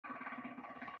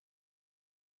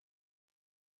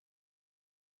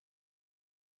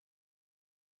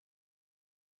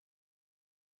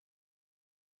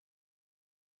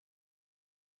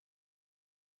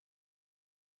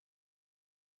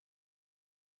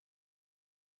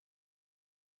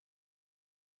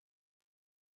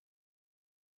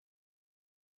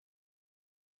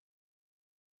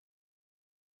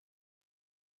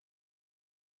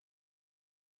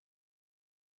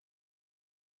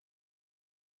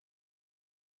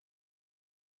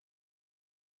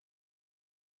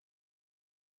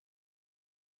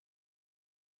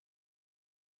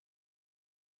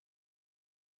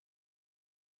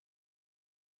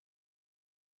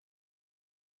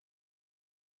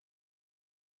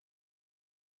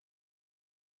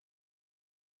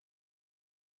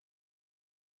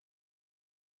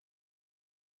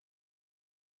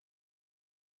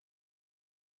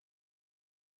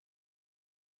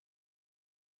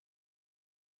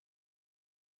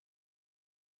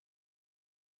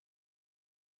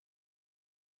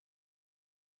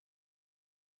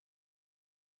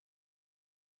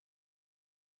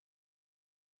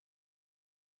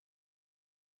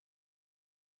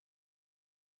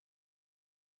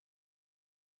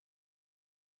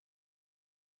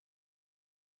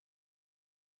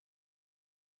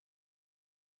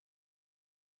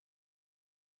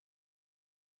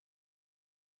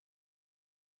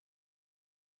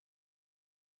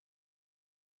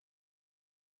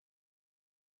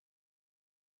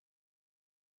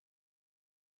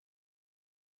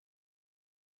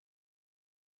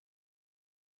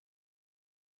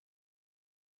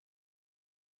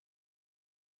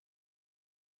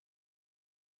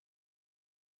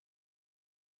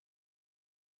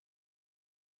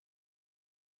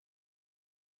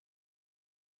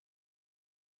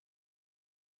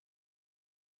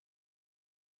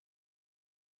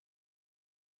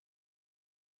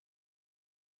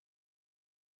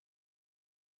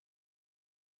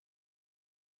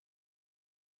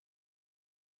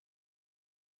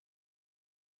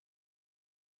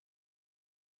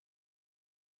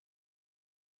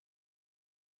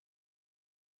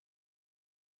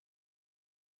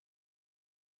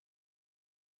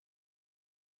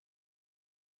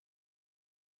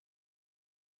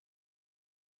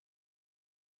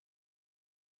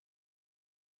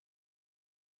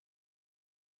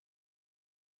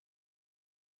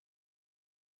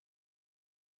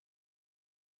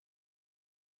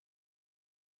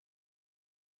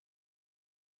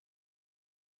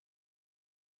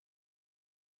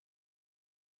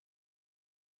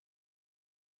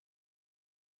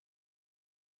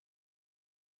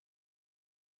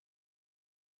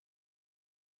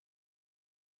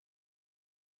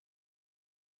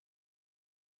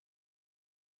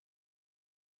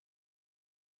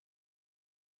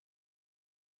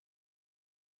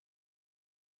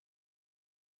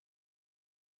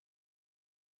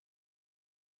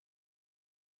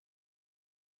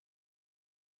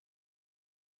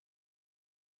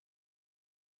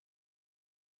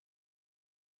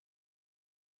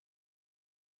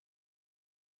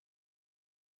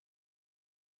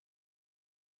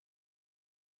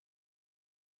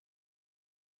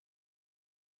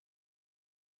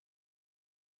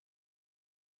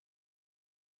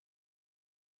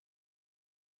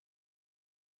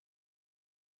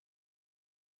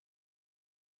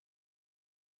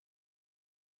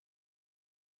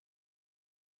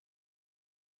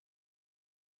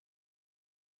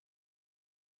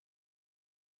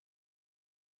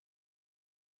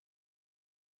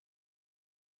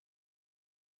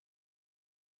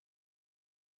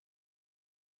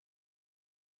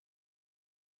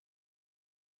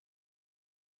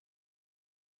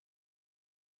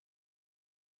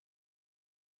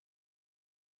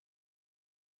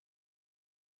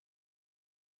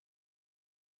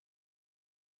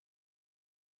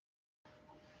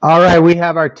All right, we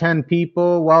have our 10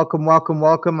 people. Welcome, welcome,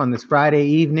 welcome on this Friday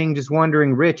evening. Just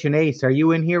wondering, Rich and Ace, are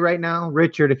you in here right now?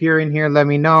 Richard, if you're in here, let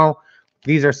me know.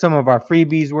 These are some of our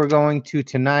freebies we're going to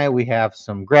tonight. We have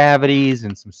some gravities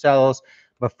and some cellos.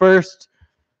 But first,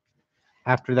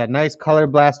 after that nice color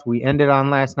blast we ended on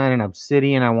last night in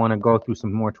Obsidian, I want to go through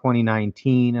some more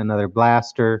 2019, another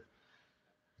blaster.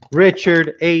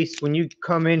 Richard, Ace, when you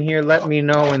come in here, let me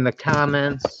know in the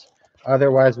comments.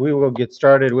 Otherwise, we will get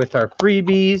started with our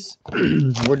freebies.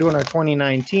 We're doing our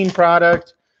 2019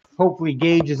 product. Hopefully,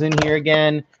 Gage is in here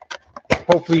again.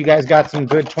 Hopefully, you guys got some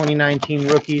good 2019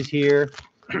 rookies here.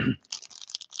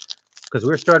 Because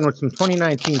we're starting with some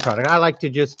 2019 product. I like to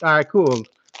just, all right, cool.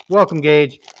 Welcome,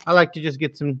 Gage. I like to just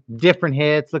get some different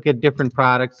hits, look at different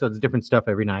products. So it's different stuff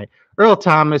every night. Earl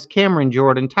Thomas, Cameron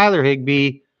Jordan, Tyler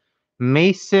Higbee,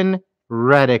 Mason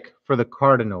Reddick for the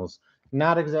Cardinals.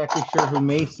 Not exactly sure who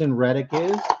Mason Reddick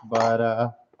is,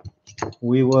 but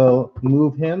we will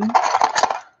move him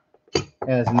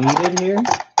as needed here.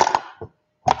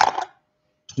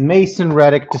 Mason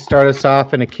Reddick to start us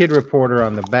off, and a kid reporter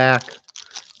on the back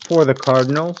for the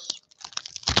Cardinals.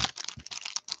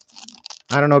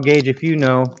 I don't know, Gage, if you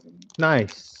know.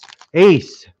 Nice.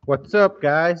 Ace, what's up,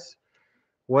 guys?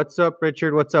 What's up,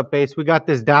 Richard? What's up, Ace? We got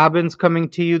this Dobbins coming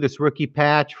to you, this rookie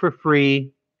patch for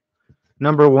free.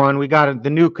 Number one, we got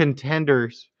the new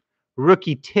contenders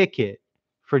rookie ticket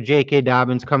for J.K.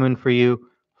 Dobbins coming for you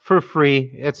for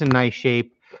free. It's in nice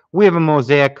shape. We have a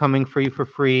Mosaic coming for you for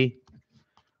free.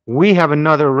 We have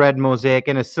another red Mosaic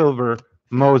and a silver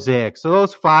Mosaic. So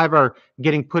those 5 are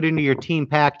getting put into your team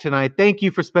pack tonight. Thank you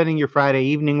for spending your Friday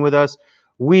evening with us.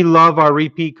 We love our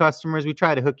repeat customers. We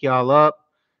try to hook you all up.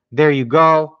 There you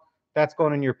go. That's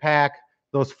going in your pack.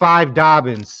 Those 5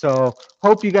 Dobbins. So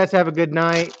hope you guys have a good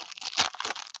night.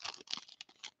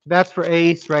 That's for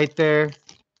Ace right there.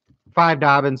 5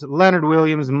 Dobbins, Leonard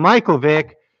Williams, Michael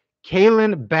Vick,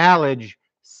 Kalen Ballage,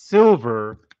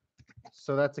 silver.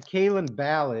 So that's a Kalen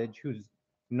Ballage who's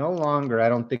no longer, I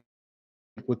don't think,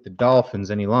 with the Dolphins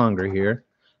any longer here.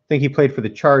 I think he played for the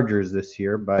Chargers this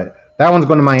year, but that one's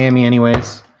going to Miami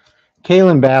anyways.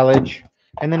 Kalen Ballage.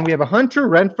 And then we have a Hunter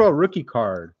Renfrow rookie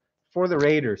card for the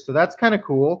Raiders. So that's kind of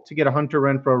cool to get a Hunter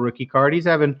Renfrow rookie card. He's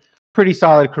having a pretty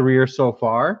solid career so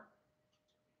far.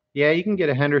 Yeah, you can get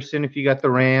a Henderson if you got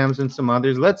the Rams and some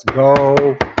others. Let's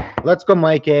go. Let's go,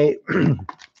 Mike A.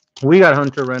 We got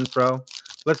Hunter Renfrow.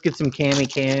 Let's get some Cammy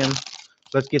Cam.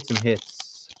 Let's get some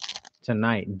hits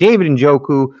tonight. David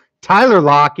Njoku, Tyler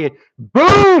Lockett.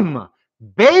 Boom!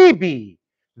 Baby!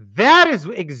 That is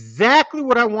exactly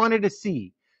what I wanted to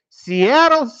see.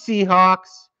 Seattle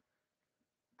Seahawks,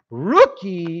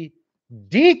 rookie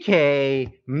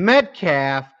DK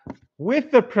Metcalf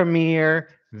with the premiere.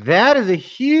 That is a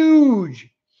huge,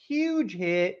 huge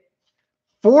hit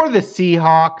for the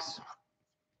Seahawks.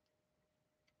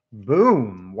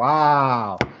 Boom.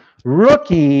 Wow.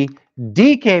 Rookie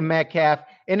DK Metcalf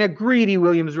and a Greedy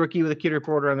Williams rookie with a kid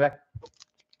reporter on that.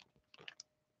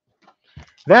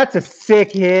 That's a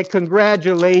sick hit.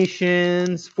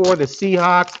 Congratulations for the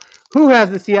Seahawks. Who has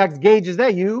the Seahawks? Gage, is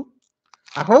that you?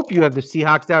 I hope you have the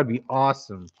Seahawks. That would be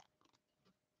awesome.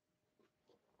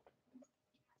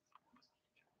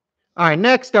 All right,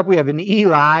 next up we have an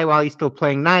Eli while he's still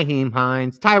playing. Nyheim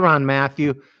Hines, Tyrann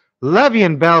Mathieu,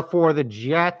 Le'Veon Bell for the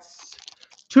Jets.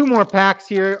 2 more packs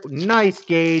here. Nice,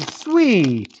 Gage.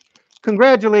 Sweet.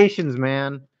 Congratulations,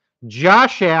 man.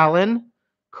 Josh Allen,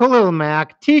 Khalil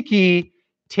Mack, Tiki,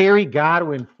 Terry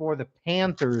Godwin for the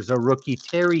Panthers, a rookie,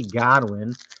 Terry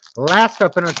Godwin. Last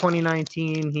up in our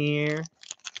 2019 here,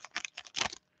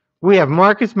 we have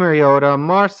Marcus Mariota,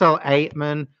 Marcel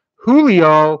Aitman,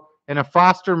 Julio, and a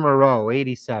Foster Moreau,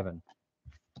 87.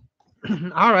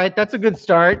 All right, that's a good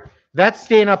start. That's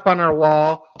staying up on our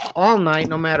wall all night,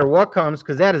 no matter what comes,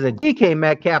 because that is a DK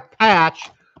Metcalf patch,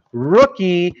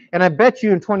 rookie, and I bet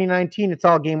you in 2019 it's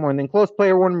all game worn. Then close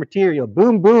player one material.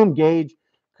 Boom, boom, Gage.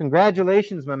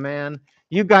 Congratulations, my man.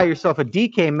 You got yourself a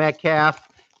DK Metcalf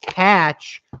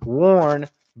patch worn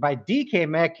by DK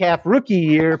Metcalf, rookie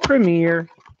year, premiere.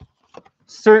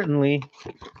 Certainly.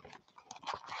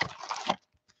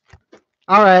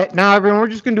 All right, now everyone, we're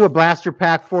just going to do a blaster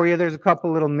pack for you. There's a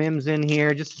couple little mims in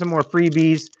here, just some more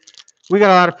freebies. We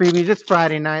got a lot of freebies. It's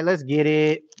Friday night. Let's get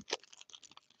it.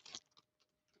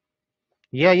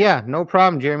 Yeah, no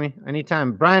problem, Jeremy.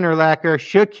 Anytime. Brian Urlacher,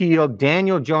 Shaquille,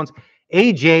 Daniel Jones,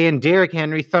 AJ, and Derrick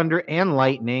Henry, Thunder and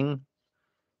Lightning.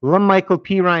 Michael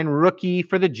Pirine, rookie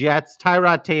for the Jets.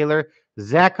 Tyrod Taylor,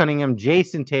 Zach Cunningham,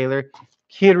 Jason Taylor,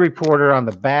 kid reporter on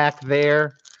the back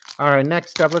there. All right,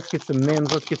 next up, let's get some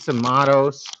Mims. Let's get some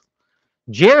mottos.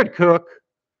 Jared Cook,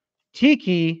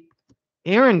 Tiki,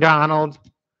 Aaron Donald,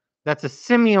 That's a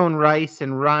Simeon Rice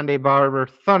and Rondé Barber,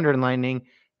 Thunder and Lightning.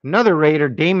 Another Raider,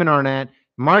 Damon Arnett,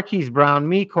 Marquise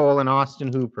Brown, Cole, and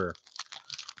Austin Hooper.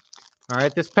 All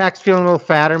right, this pack's feeling a little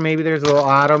fatter. Maybe there's a little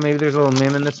auto. Maybe there's a little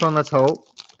mim in this one. Let's hope.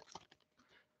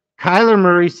 Kyler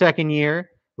Murray, second year.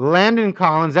 Landon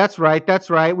Collins, that's right, that's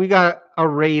right. We got a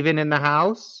Raven in the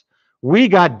house. We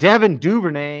got Devin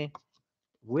Duvernay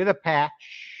with a patch.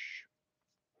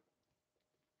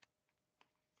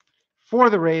 For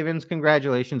the Ravens,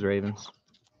 congratulations, Ravens.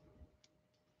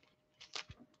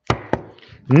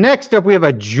 Next up, we have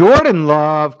a Jordan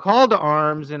Love call to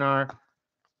arms in our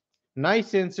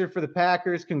nice insert for the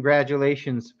Packers.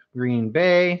 Congratulations, Green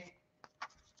Bay.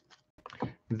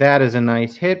 That is a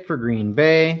nice hit for Green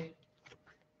Bay.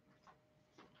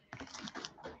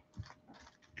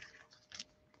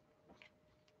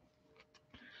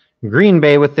 Green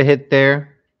Bay with the hit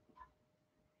there.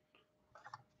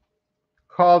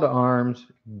 Call to arms,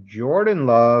 Jordan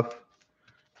Love.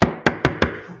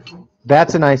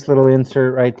 That's a nice little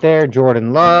insert right there,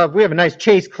 Jordan Love. We have a nice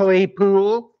Chase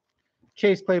Claypool.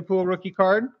 Chase Claypool rookie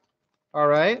card. All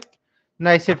right.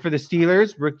 Nice hit for the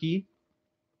Steelers, rookie.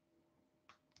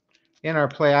 In our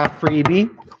playoff freebie.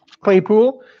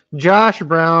 Claypool, Josh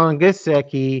Brown,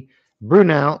 Gesicki,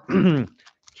 Brunel,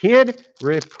 Kid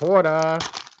Reporter.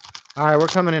 All right, we're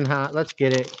coming in hot. Let's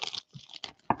get it.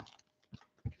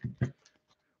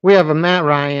 We have a Matt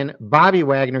Ryan, Bobby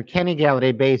Wagner, Kenny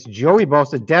Galladay base, Joey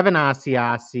Bosa, Devin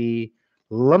Asiasi,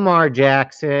 Lamar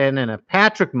Jackson, and a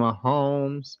Patrick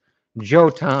Mahomes, Joe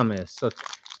Thomas. So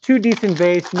 2 decent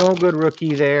base, no good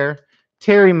rookie there.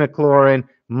 Terry McLaurin,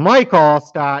 Mike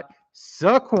Allstott,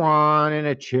 Saquon, and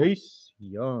a Chase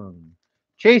Young.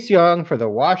 Chase Young for the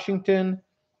Washington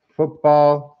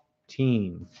football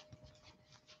team.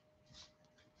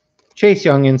 Chase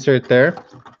Young insert there.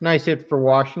 Nice hit for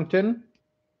Washington.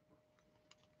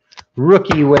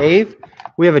 Rookie wave.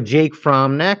 We have a Jake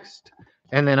Fromm next.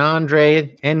 And then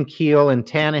Andre, Nkeel, and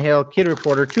Tannehill. Kid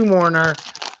Reporter. 2 more in our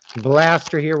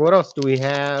blaster here. What else do we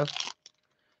have?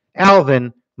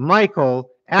 Alvin, Michael,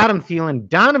 Adam Thielen,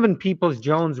 Donovan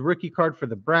Peoples-Jones, rookie card for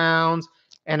the Browns.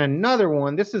 And another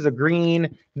one. This is a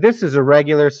green. This is a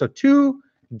regular. So 2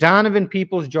 Donovan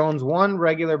Peoples-Jones, 1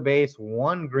 regular base,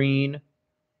 1 green.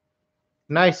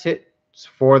 Nice hits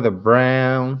for the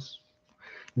Browns.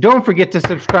 Don't forget to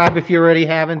subscribe if you already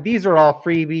haven't. These are all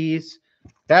freebies.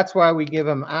 That's why we give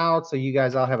them out, so you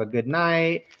guys all have a good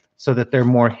night, so that there are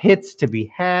more hits to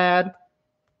be had.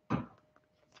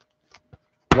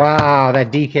 Wow,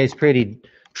 that DK is pretty.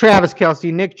 Travis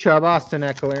Kelce, Nick Chubb, Austin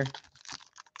Eckler.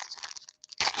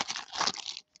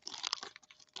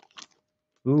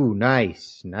 Ooh,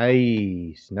 nice,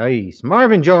 nice, nice.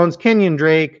 Marvin Jones, Kenyon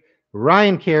Drake,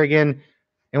 Ryan Kerrigan,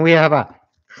 and we have a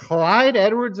Clyde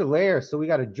Edwards-Helaire. So we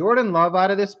got a Jordan Love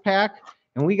out of this pack,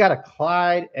 and we got a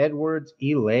Clyde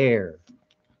Edwards-Helaire.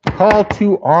 Call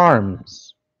to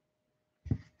arms.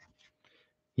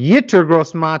 Yitter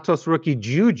Gross-Matos, rookie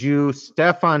Juju,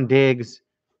 Stephon Diggs.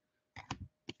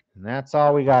 And that's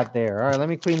all we got there. All right, let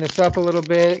me clean this up a little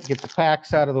bit, get the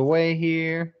packs out of the way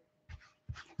here.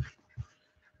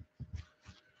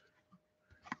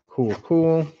 Cool,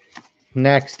 cool.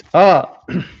 Next up,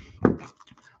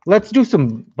 let's do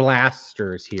some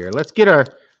blasters here. Let's get our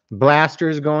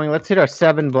blasters going. Let's hit our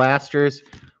 7 blasters.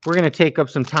 We're going to take up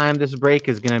some time. This break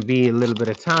is going to be a little bit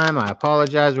of time. I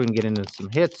apologize. We're going to get into some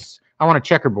hits. I want a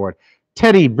checkerboard.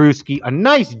 Teddy Bruschi, a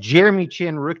nice Jeremy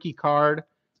Chin rookie card.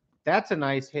 That's a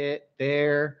nice hit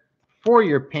there for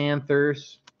your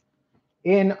Panthers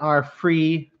in our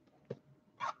free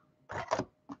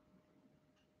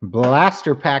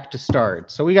blaster pack to start.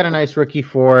 So we got a nice rookie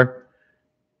for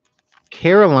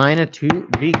Carolina to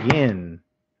begin.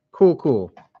 Cool,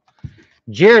 cool.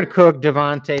 Jared Cook,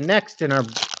 Devontae, next in our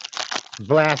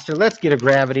blaster. Let's get a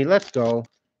gravity. Let's go.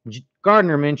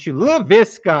 Gardner Minshew,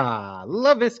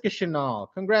 LaVisca Chanel.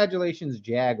 Congratulations,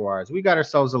 Jaguars. We got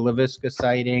ourselves a LaVisca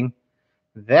sighting.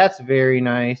 That's very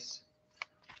nice.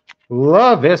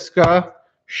 LaVisca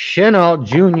Chanel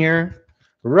Jr.,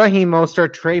 Raheem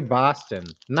Mostert, Trey Boston.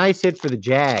 Nice hit for the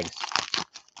Jags.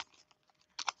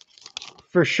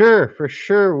 For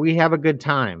sure, we have a good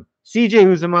time. CJ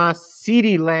Uzomah,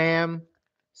 CeeDee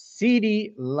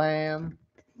Lamb.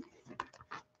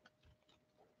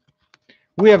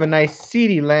 We have a nice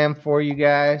CeeDee Lamb for you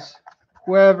guys.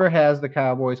 Whoever has the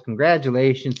Cowboys,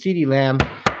 congratulations. CeeDee Lamb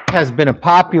has been a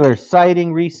popular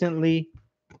sighting recently.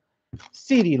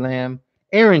 CeeDee Lamb,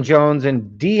 Aaron Jones,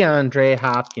 and DeAndre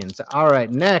Hopkins. All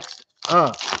right, next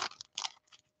up.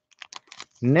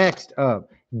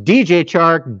 DJ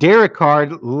Chark, Derek Carr,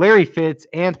 Larry Fitz,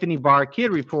 Anthony Barr,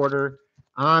 Kid Reporter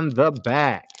on the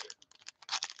back.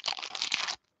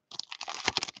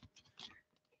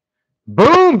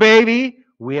 Boom, baby.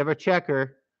 We have a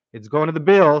checker. It's going to the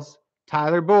Bills.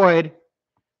 Tyler Boyd.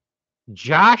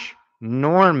 Josh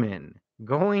Norman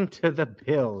going to the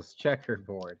Bills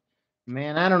checkerboard.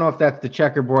 Man, I don't know if that's the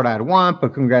checkerboard I'd want,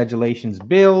 but congratulations,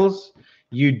 Bills.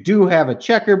 You do have a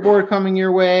checkerboard coming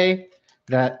your way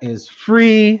that is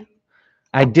free.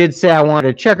 I did say I wanted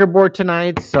a checkerboard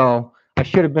tonight, so I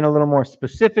should have been a little more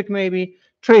specific maybe.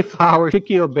 Trey Flowers,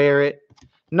 Shaquille Barrett.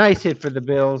 Nice hit for the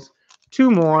Bills.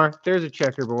 Two more. There's a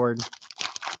checkerboard.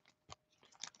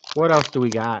 What else do we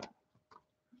got?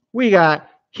 We got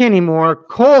Kenny Moore,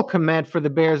 Cole Kmet for the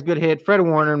Bears. Good hit. Fred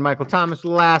Warner and Michael Thomas.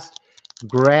 Last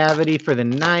gravity for the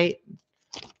night.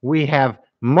 We have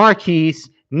Marquise.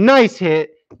 Nice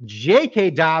hit. J.K.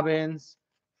 Dobbins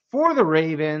for the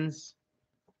Ravens.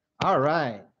 All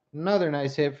right. Another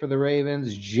nice hit for the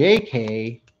Ravens.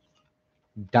 J.K.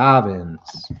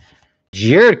 Dobbins.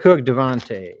 Jared Cook,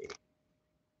 Devontae.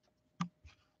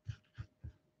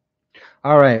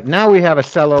 All right. Now we have a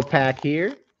cello pack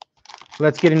here.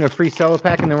 Let's get into a free cello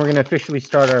pack, and then we're going to officially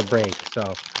start our break.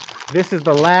 So this is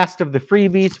the last of the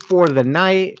freebies for the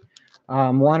night.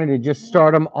 Wanted to just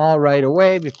start them all right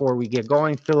away before we get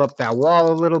going, fill up that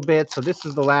wall a little bit. So this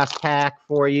is the last pack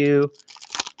for you.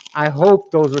 I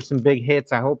hope those were some big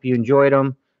hits. I hope you enjoyed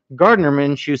them. Gardner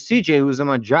Minshew, C.J.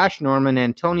 Uzomah, Josh Norman,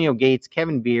 Antonio Gates,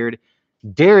 Kevin Beard,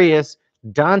 Darius,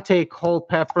 Dante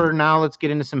Culpepper. Now let's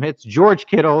get into some hits. George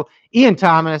Kittle, Ian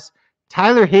Thomas,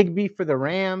 Tyler Higbee for the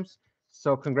Rams.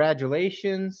 So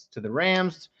congratulations to the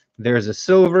Rams. There's a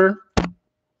silver.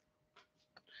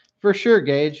 For sure,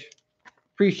 Gage.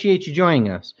 Appreciate you joining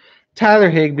us. Tyler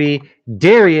Higbee,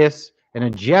 Darius, and a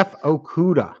Jeff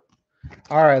Okuda.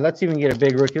 All right, let's even get a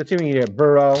big rookie. Let's even get a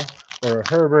Burrow or a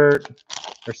Herbert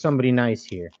or somebody nice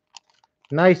here.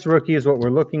 Nice rookie is what we're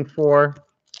looking for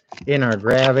in our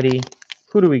gravity.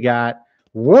 Who do we got?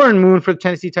 Warren Moon for the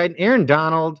Tennessee Titans, Aaron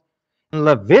Donald, and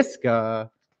LaVisca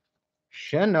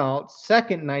Chenault.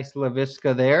 Second nice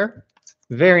LaVisca there.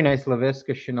 Very nice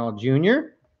LaVisca Chenault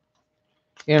Jr.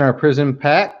 in our Prizm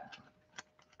pack.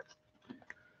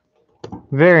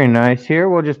 Very nice here.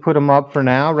 We'll just put them up for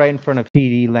now, right in front of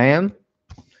TD Lamb.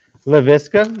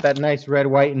 LaVisca, that nice red,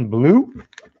 white, and blue.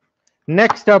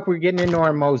 Next up, we're getting into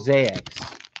our mosaics.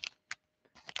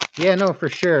 Yeah, no, for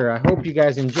sure. I hope you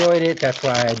guys enjoyed it. That's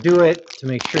why I do it, to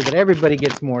make sure that everybody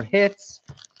gets more hits,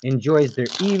 enjoys their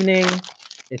evening.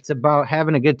 It's about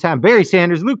having a good time. Barry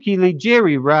Sanders, Luke Keeley,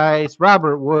 Jerry Rice,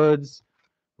 Robert Woods,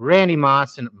 Randy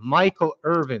Moss, and Michael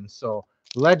Irvin. So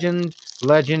legend,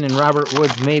 and Robert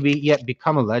Woods maybe yet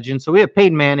become a legend. So we have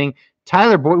Peyton Manning,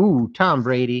 Tyler Boyd, ooh, Tom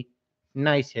Brady.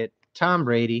 Nice hit. Tom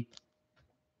Brady.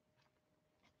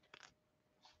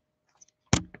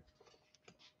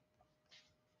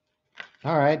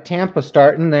 All right, Tampa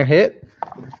starting their hit.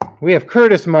 We have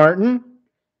Curtis Martin,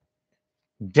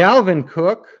 Dalvin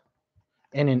Cook,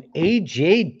 and an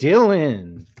A.J.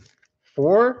 Dillon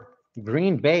for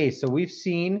Green Bay. So we've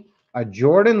seen a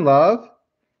Jordan Love.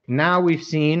 Now we've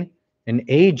seen an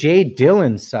A.J.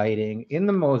 Dillon sighting in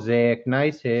the mosaic.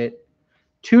 Nice hit.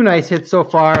 Two nice hits so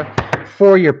far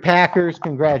for your Packers.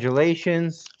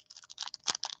 Congratulations.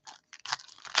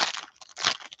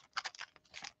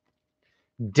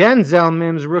 Denzel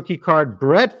Mims rookie card.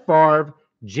 Brett Favre,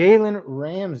 Jalen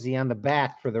Ramsey on the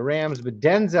back for the Rams. But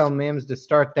Denzel Mims to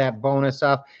start that bonus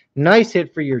off. Nice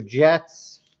hit for your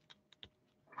Jets.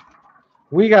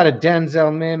 We got a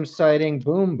Denzel Mims sighting.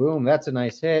 Boom, boom. That's a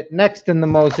nice hit. Next in the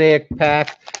mosaic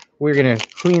pack, we're going to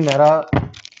clean that up.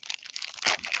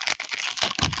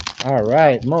 All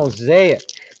right, mosaic.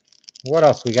 What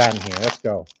else we got in here? Let's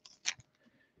go.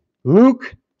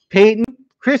 Luke Payton,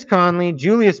 Chris Conley,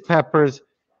 Julius Peppers,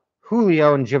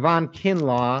 Julio, and Javon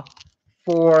Kinlaw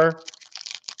for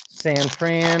San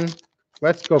Fran.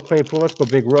 Let's go Claypool. Let's go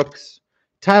Big Rooks.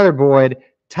 Tyler Boyd,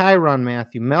 Tyrann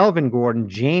Mathieu, Melvin Gordon,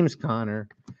 James Conner,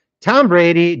 Tom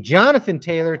Brady, Jonathan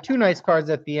Taylor. Two nice cards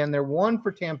at the end there. One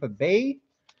for Tampa Bay,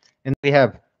 and we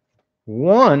have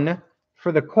one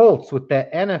for the Colts with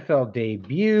that NFL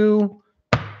debut.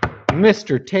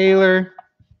 Mr. Taylor.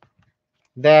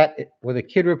 That, with a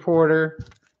kid reporter,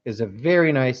 is a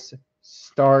very nice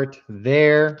start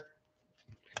there.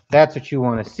 That's what you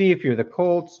want to see if you're the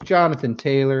Colts. Jonathan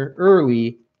Taylor,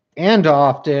 early and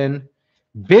often.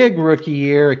 Big rookie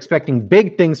year, expecting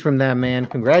big things from that man.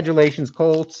 Congratulations,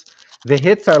 Colts. The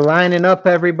hits are lining up,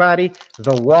 everybody.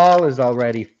 The wall is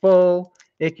already full.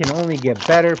 It can only get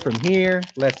better from here.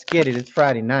 Let's get it. It's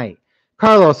Friday night.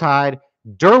 Carlos Hyde,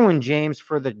 Derwin James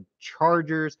for the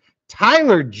Chargers.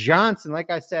 Tyler Johnson, like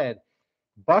I said,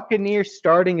 Buccaneers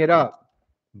starting it up.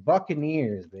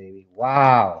 Buccaneers, baby.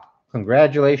 Wow.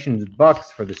 Congratulations,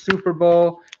 Bucs, for the Super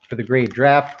Bowl. for the great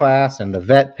draft class and the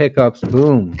vet pickups.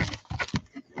 Boom.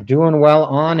 Doing well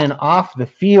on and off the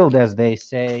field, as they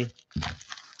say.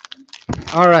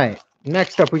 All right.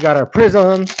 Next up, we got our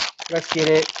Prizms. Let's get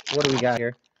it. What do we got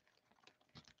here?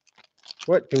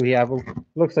 What do we have?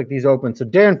 Looks like these open. So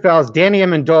Darren Fells, Danny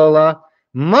Amendola,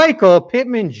 Michael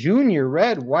Pittman Jr.,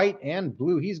 red, white, and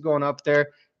blue. He's going up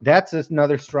there. That's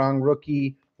another strong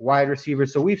rookie wide receiver.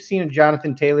 So we've seen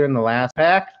Jonathan Taylor in the last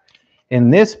pack. In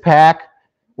this pack,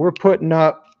 we're putting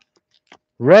up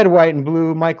red, white, and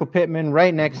blue. Michael Pittman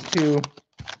right next to,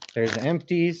 there's the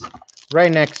empties,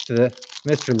 right next to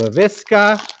Mr.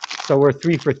 LaVisca. So we're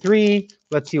 3 for 3.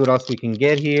 Let's see what else we can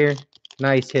get here.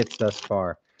 Nice hits thus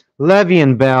far.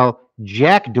 Le'Veon Bell,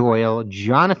 Jack Doyle,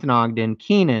 Jonathan Ogden,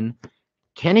 Keenan,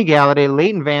 Kenny Galladay,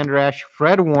 Leighton Vander Esch,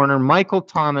 Fred Warner, Michael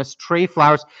Thomas, Trey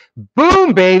Flowers.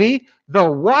 Boom, baby!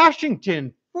 The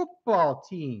Washington football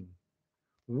team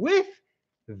with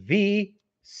the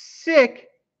sick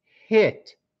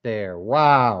hit there.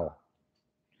 Wow.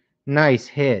 Nice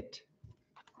hit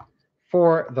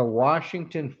for the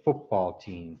Washington football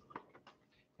team.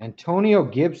 Antonio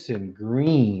Gibson,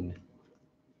 green.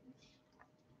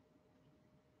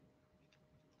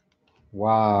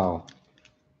 Wow.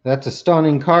 That's a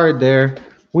stunning card there.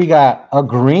 We got a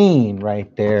green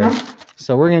right there.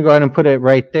 So we're going to go ahead and put it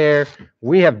right there.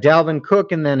 We have Dalvin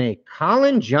Cook and then a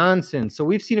Colin Johnson. So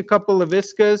we've seen a couple of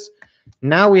Viscas.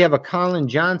 Now we have a Colin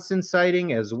Johnson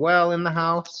sighting as well in the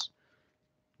house.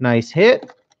 Nice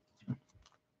hit.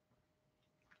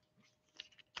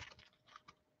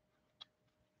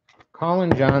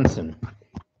 Colin Johnson.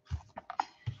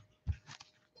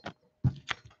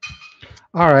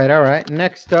 All right.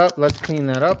 Next up, let's clean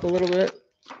that up a little bit.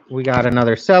 We got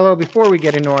another Cello before we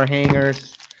get into our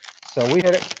hangers. So we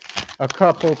hit a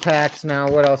couple packs now.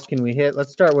 What else can we hit?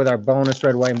 Let's start with our bonus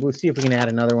red, white, and blue. See if we can add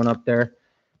another one up there.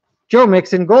 Joe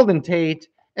Mixon, Golden Tate,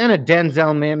 and a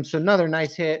Denzel Mims. So another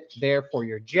nice hit there for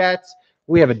your Jets.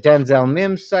 We have a Denzel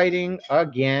Mims sighting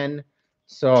again.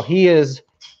 So he has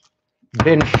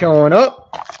been showing up.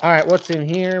 All right, what's in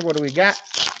here? What do we got?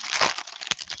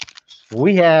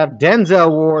 We have Denzel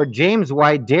Ward, James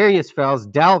White, Darius Fells,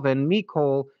 Dalvin,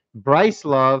 Mecole, Bryce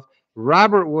Love,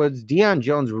 Robert Woods, Deion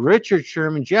Jones, Richard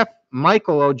Sherman, Jeff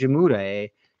Michael Ojemudia,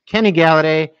 Kenny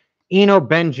Galladay, Eno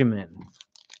Benjamin.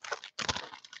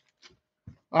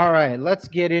 All right, let's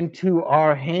get into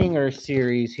our hanger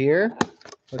series here.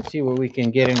 Let's see what we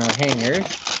can get in our hangers.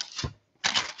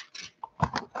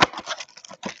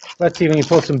 Let's see if we can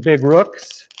pull some big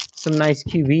rooks, some nice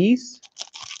QBs.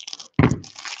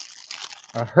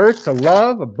 A Hurts, a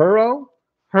Love, a Burrow,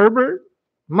 Herbert,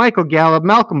 Michael Gallup,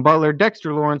 Malcolm Butler,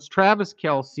 Dexter Lawrence, Travis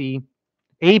Kelce,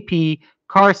 AP,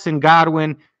 Carson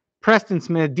Godwin, Preston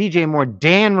Smith, DJ Moore,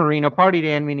 Dan Marino, Party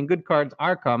Dan, meaning good cards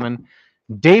are coming,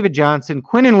 David Johnson,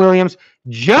 Quinnen Williams,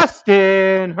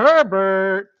 Justin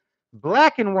Herbert,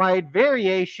 black and white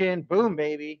variation. Boom,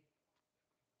 baby.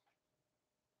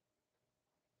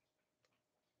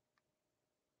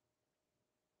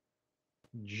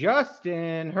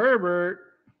 Justin Herbert.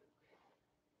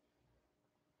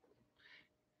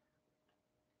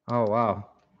 Oh, wow.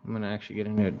 I'm going to actually get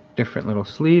into a different little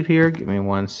sleeve here. Give me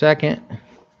 1 second.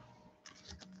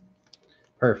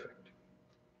 Perfect.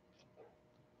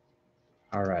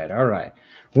 All right.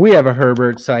 We have a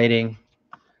Herbert sighting.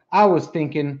 I was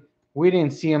thinking we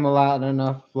didn't see him a lot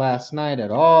enough last night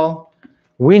at all.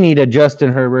 We need a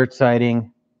Justin Herbert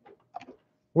sighting.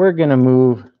 We're going to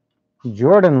move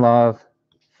Jordan Love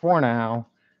for now.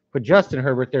 Put Justin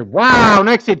Herbert there. Wow,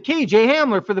 next hit, KJ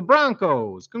Hamler for the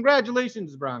Broncos.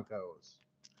 Congratulations, Broncos.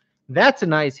 That's a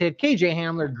nice hit. KJ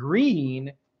Hamler,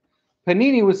 green.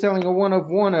 Panini was selling a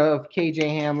 1/1 of KJ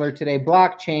Hamler today.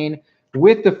 Blockchain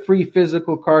with the free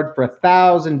physical card for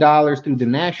 $1,000 through the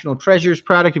National Treasures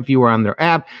product if you were on their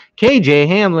app. KJ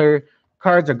Hamler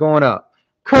cards are going up.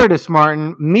 Curtis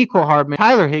Martin, Mecole Hardman,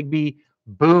 Tyler Higbee.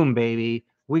 Boom, baby.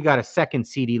 We got a second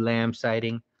CeeDee Lamb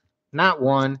sighting. Not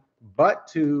one, but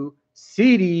two.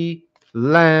 CeeDee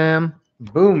Lamb.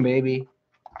 Boom, baby.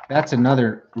 That's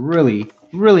another really,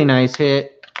 really nice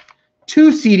hit.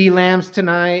 2 CeeDee Lambs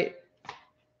tonight.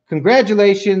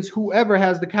 Congratulations, whoever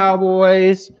has the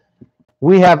Cowboys.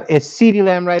 We have a CeeDee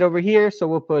Lamb right over here, so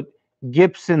we'll put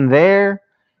Gibson there.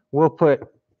 We'll put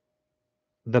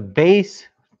the base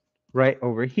right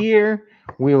over here.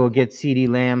 We will get CeeDee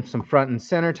Lamb some front and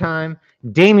center time.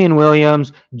 Damian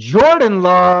Williams, Jordan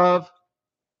Love,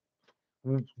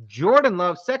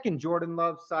 second Jordan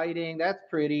Love sighting. That's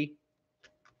pretty.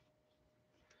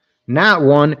 Not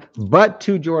one, but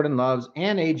 2 Jordan Loves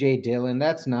and A.J. Dillon.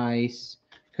 That's nice.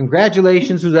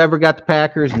 Congratulations, whoever got the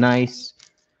Packers. Nice.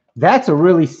 That's a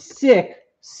really sick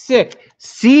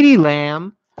CeeDee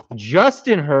Lamb,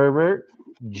 Justin Herbert,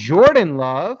 Jordan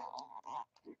Love.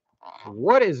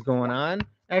 What is going on?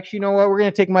 Actually, you know what? We're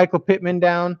going to take Michael Pittman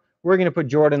down. We're going to put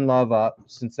Jordan Love up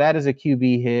since that is a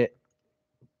QB hit.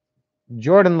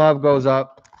 Jordan Love goes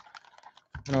up.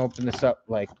 I'm going to open this up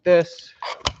like this.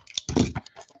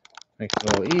 Makes it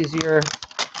a little easier.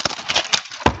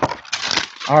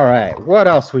 All right, what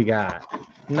else we got?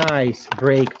 Nice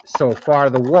break so far.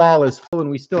 The wall is full, and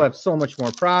we still have so much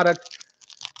more product.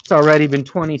 It's already been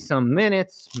 20-some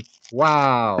minutes.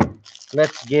 Wow.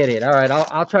 Let's get it. All right,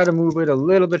 I'll try to move it a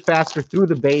little bit faster through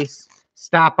the base.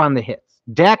 Stop on the hits.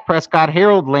 Dak Prescott,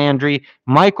 Harold Landry,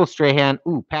 Michael Strahan.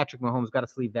 Ooh, Patrick Mahomes. Got to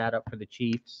sleeve that up for the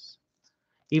Chiefs.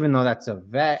 Even though that's a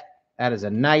vet, that is a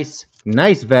nice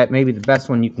vet. Maybe the best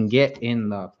one you can get in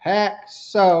the pack.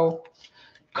 So,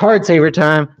 card saver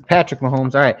time. Patrick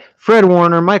Mahomes. All right. Fred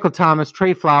Warner, Michael Thomas,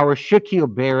 Trey Flowers,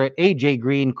 Shaquille Barrett, A.J.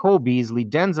 Green, Cole Beasley,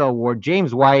 Denzel Ward,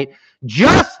 James White,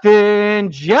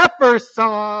 Justin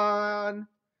Jefferson.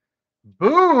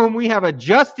 Boom. We have a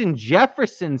Justin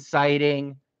Jefferson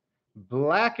sighting.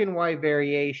 Black and white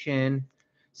variation.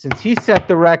 Since he set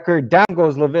the record, down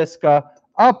goes LaVisca.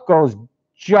 Up goes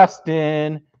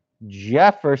Justin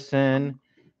Jefferson.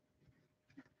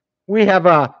 We have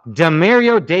a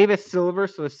Demario Davis silver.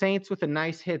 So the Saints with a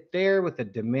nice hit there with a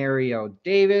Demario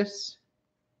Davis.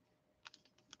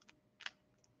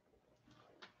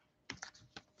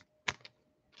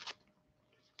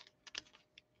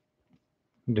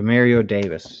 Demario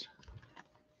Davis.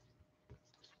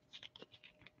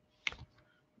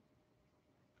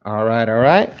 All right, all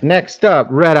right. Next up,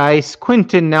 Red Ice,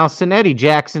 Quentin Nelson, Eddie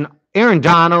Jackson, Aaron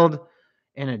Donald,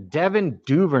 and a Devin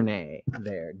Duvernay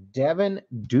there. Devin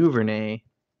Duvernay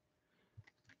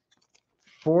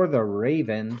for the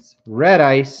Ravens. Red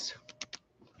Ice.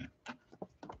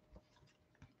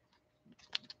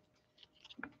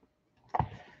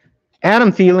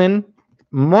 Adam Thielen,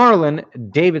 Marlon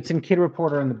Davidson, Kid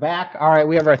Reporter in the back. All right,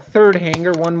 we have our third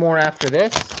hanger. One more after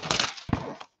this.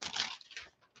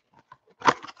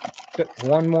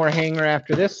 One more hanger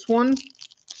after this one.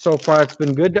 So far, it's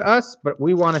been good to us, but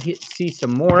we want to see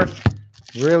some more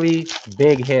really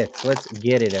big hits. Let's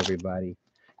get it, everybody.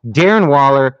 Darren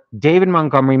Waller, David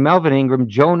Montgomery, Melvin Ingram,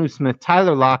 Jonnu Smith,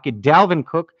 Tyler Lockett, Dalvin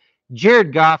Cook,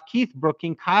 Jared Goff, Keith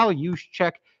Brooking, Kyle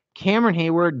Juszczyk, Cameron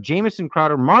Hayward, Jamison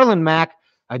Crowder, Marlon Mack,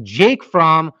 a Jake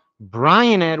Fromm,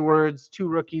 Brian Edwards. Two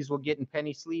rookies will get in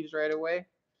penny sleeves right away.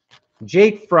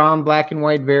 Jake Fromm, black and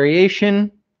white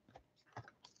variation.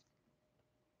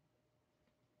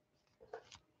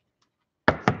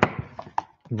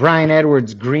 Brian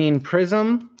Edwards, green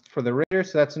Prizm for the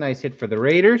Raiders. So that's a nice hit for the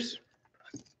Raiders.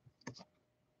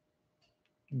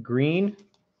 Green.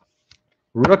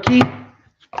 Rookie.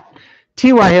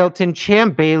 T.Y. Hilton,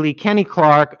 Champ Bailey, Kenny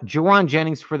Clark, Juwan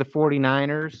Jennings for the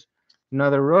 49ers.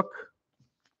 Another rook.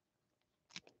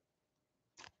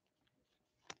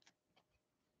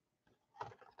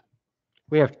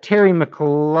 We have Terry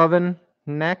McLovin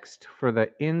next for the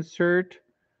insert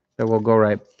that will go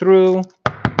right through.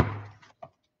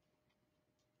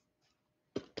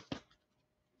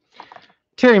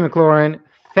 Terry McLaurin,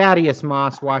 Thaddeus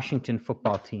Moss, Washington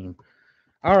football team.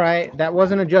 All right, that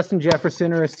wasn't a Justin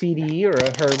Jefferson or a CD or a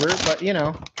Herbert, but, you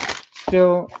know,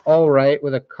 still all right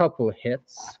with a couple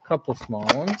hits, couple small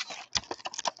ones.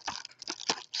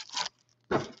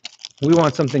 We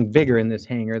want something bigger in this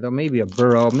hanger, though. Maybe a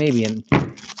Burrow, maybe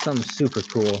something super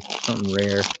cool, something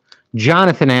rare.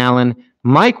 Jonathan Allen,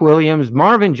 Mike Williams,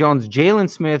 Marvin Jones, Jalen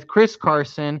Smith, Chris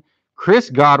Carson, Chris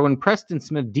Godwin, Preston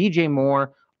Smith, DJ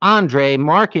Moore, Andre,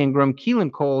 Mark Ingram,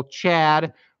 Keelan Cole,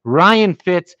 Chad, Ryan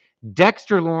Fitz,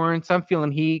 Dexter Lawrence, I'm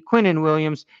feeling heat, Quinnen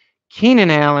Williams, Keenan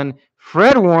Allen,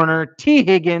 Fred Warner, T.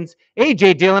 Higgins,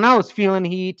 A.J. Dillon, I was feeling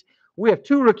heat. We have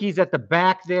two rookies at the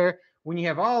back there. When you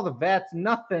have all the vets,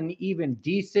 nothing even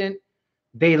decent,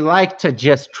 they like to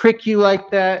just trick you like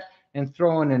that and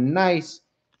throw in a nice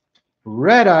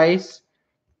Red Ice,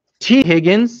 T.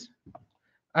 Higgins,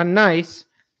 a nice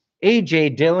A.J.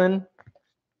 Dillon,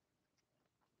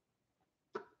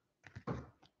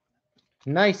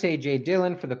 nice A.J.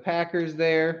 Dillon for the Packers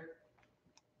there.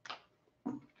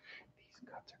 These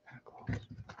cuts are kind of close.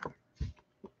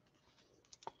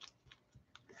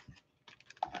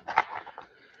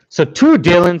 So two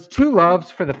Dillons, two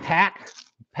Loves for the Pack.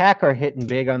 Pack are hitting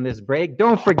big on this break.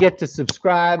 Don't forget to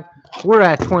subscribe. We're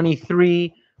at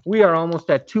 23. We are almost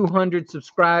at 200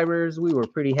 subscribers. We were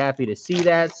pretty happy to see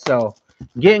that. So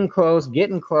getting close,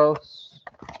 getting close.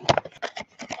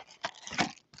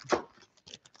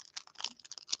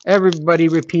 Everybody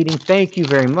repeating, thank you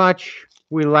very much.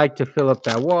 We like to fill up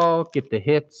that wall, get the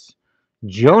hits.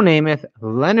 Joe Namath,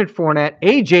 Leonard Fournette,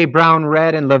 A.J. Brown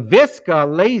red, and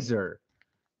LaVisca laser.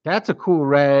 That's a cool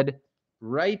red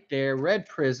right there. Red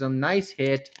Prizm. Nice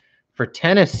hit for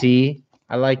Tennessee.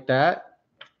 I like that.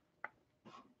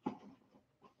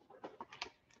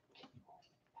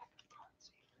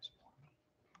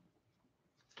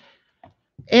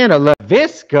 And a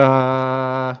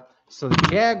LaVisca. So the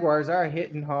Jaguars are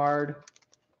hitting hard.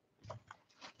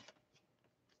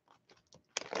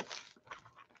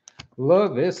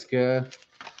 LaVisca.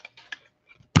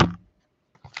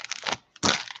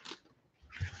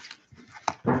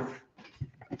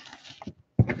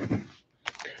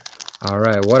 All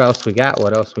right, what else we got?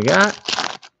 What else we got?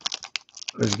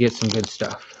 Let's get some good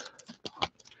stuff.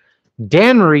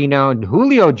 Dan Marino,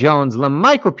 Julio Jones,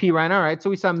 LaMichael Pirine. All right, so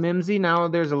we saw Mimsy. Now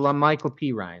there's a LaMichael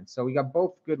Pirine. So we got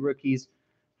both good rookies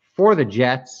for the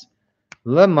Jets.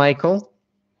 LaMichael.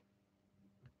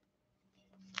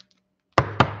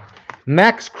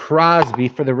 Max Crosby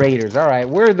for the Raiders. All right,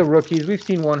 where are the rookies? We've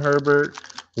seen one Herbert.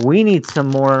 We need some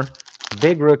more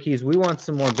big rookies. We want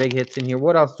some more big hits in here.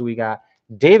 What else do we got?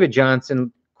 David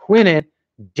Johnson, Quinnen,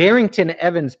 Darrington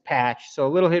Evans patch. So a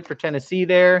little hit for Tennessee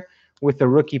there with the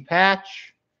rookie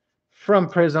patch from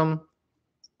Prizm.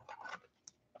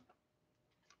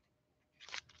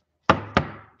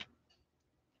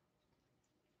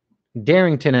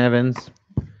 Darrington Evans.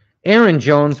 Aaron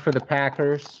Jones for the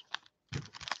Packers.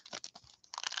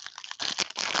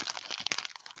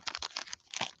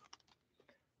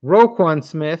 Roquan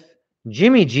Smith,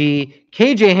 Jimmy G,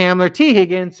 KJ Hamler, T.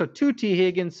 Higgins. So 2 T.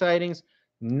 Higgins sightings.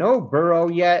 No Burrow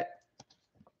yet.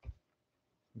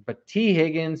 But T.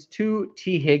 Higgins, 2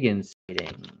 T. Higgins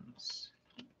sightings.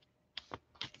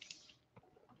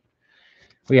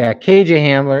 We got KJ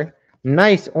Hamler.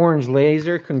 Nice orange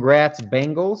laser. Congrats,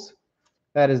 Bengals.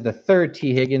 That is the 3rd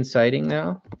T. Higgins sighting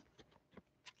now.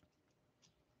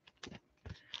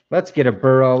 Let's get a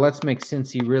Burrow. Let's make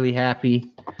Cincy really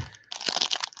happy.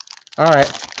 All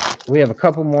right. We have a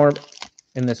couple more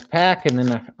in this pack, and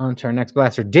then on to our next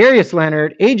blaster. Darius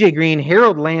Leonard, A.J. Green,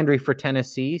 Harold Landry for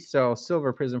Tennessee. So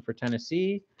silver Prizm for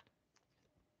Tennessee.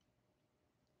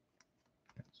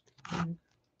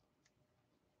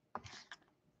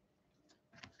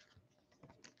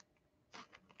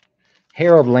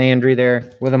 Harold Landry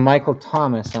there with a Michael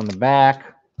Thomas on the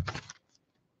back.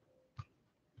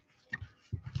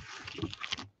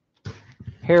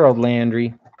 Harold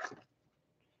Landry.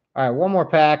 All right, one more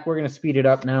pack. We're going to speed it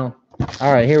up now.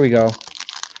 All right, here we go.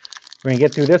 We're going to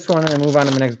get through this one and then move on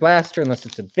to the next blaster, unless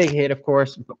it's a big hit, of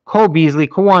course. Cole Beasley,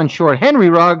 Kawan Short, Henry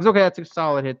Ruggs. Okay, that's a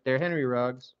solid hit there. Henry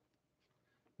Ruggs.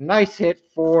 Nice hit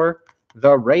for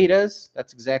the Raiders.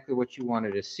 That's exactly what you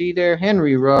wanted to see there.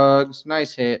 Henry Ruggs.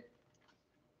 Nice hit.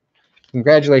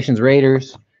 Congratulations,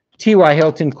 Raiders. T.Y.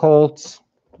 Hilton, Colts.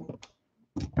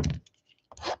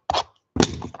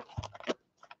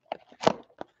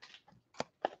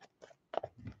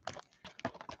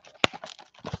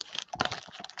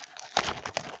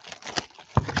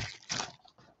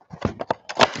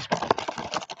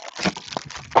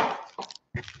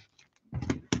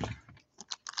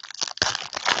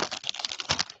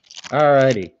 All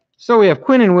righty. So we have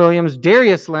Quinnen Williams,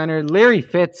 Darius Leonard, Larry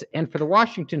Fitz, and for the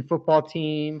Washington football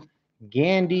team,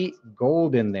 Gandy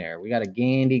Golden there. We got a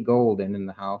Gandy Golden in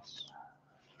the house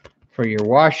for your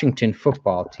Washington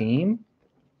football team.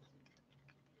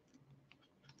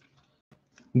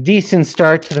 Decent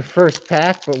start to the first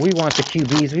pack, but we want the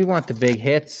QBs. We want the big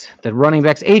hits. The running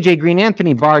backs, A.J. Green,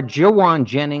 Anthony Barr, Jawan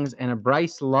Jennings, and a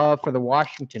Bryce Love for the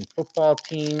Washington football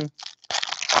team.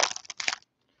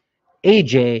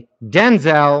 A.J.,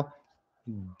 Denzel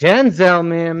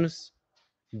Mims.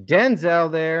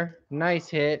 Denzel there. Nice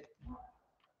hit.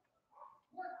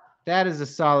 That is a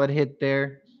solid hit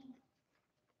there.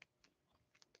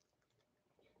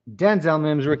 Denzel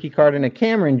Mims rookie card and a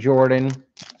Cameron Jordan.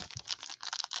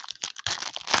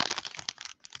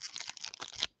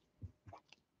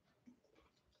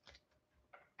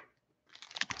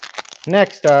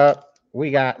 Next up, we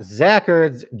got Zach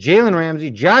Ertz, Jalen Ramsey,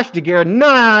 Josh DeGuara.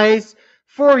 Nice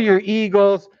for your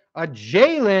Eagles. A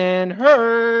Jalen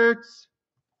Hurts.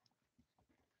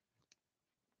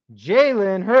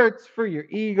 Jalen Hurts for your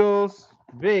Eagles.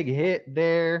 Big hit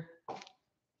there.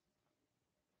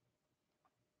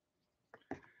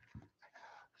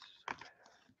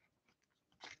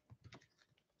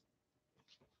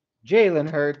 Jalen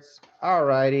Hurts. All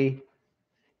righty.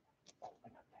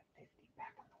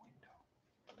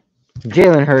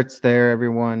 Jalen Hurts there,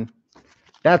 everyone.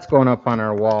 That's going up on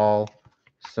our wall.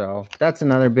 So that's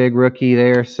another big rookie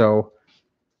there. So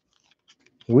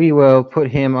we will put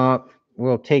him up.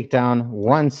 We'll take down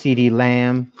one CeeDee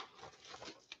Lamb.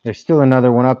 There's still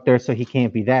another one up there, so he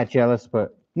can't be that jealous,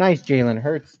 but nice Jalen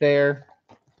Hurts there.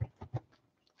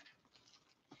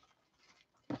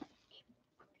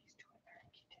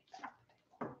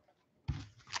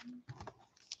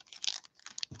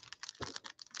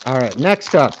 All right,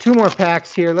 next up, 2 more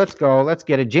packs here. Let's go. Let's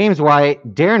get it. James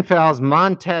White, Darren Fells,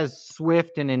 Montez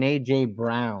Swift, and an A.J.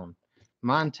 Brown.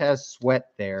 Montez Sweat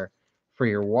there for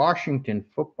your Washington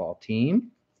football team.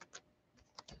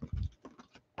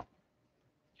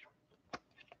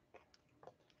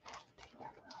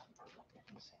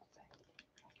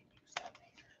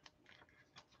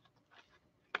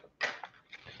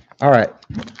 All right,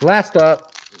 last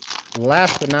up,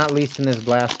 last but not least in this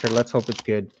blaster, let's hope it's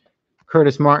good.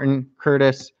 Curtis Martin,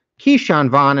 Keyshawn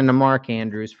Vaughn, and a Mark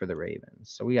Andrews for the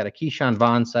Ravens. So we got a Keyshawn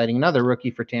Vaughn sighting, another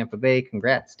rookie for Tampa Bay.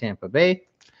 Congrats, Tampa Bay.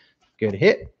 Good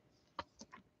hit.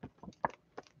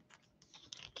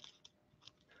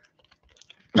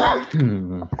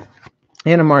 And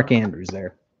a Mark Andrews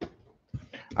there.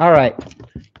 All right,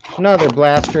 another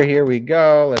blaster. Here we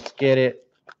go. Let's get it.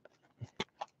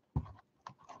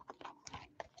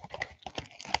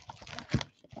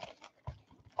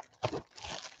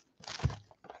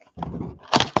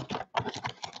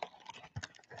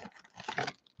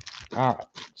 All right,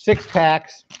 6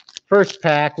 packs. First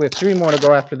pack. We have 3 more to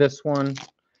go after this one.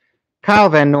 Kyle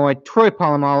Van Noy, Troy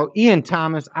Polamalu, Ian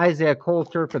Thomas, Isaiah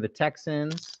Coulter for the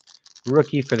Texans.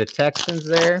 Rookie for the Texans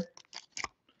there.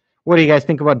 What do you guys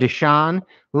think about Deshaun?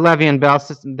 Le'Veon Bell,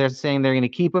 they're saying they're going to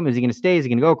keep him. Is he going to stay? Is he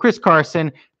going to go? Chris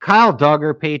Carson, Kyle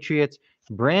Duggar, Patriots,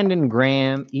 Brandon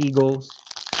Graham, Eagles.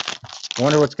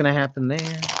 Wonder what's going to happen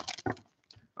there.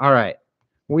 All right.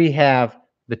 We have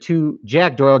the 2,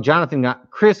 Jack Doyle,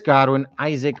 Chris Godwin,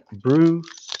 Isaac Bruce.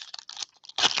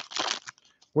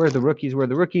 Where are the rookies? Where are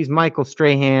the rookies? Michael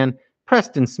Strahan,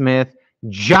 Preston Smith,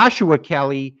 Joshua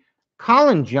Kelly,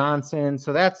 Colin Johnson.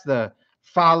 So that's the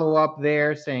follow-up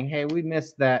there saying, hey, we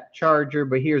missed that Charger,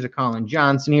 but here's a Colin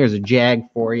Johnson. Here's a Jag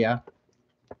for you.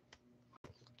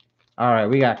 All right,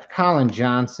 we got Colin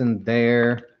Johnson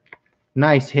there.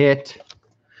 Nice hit.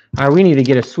 All right, we need to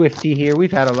get a Swiftie here.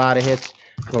 We've had a lot of hits,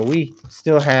 but we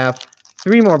still have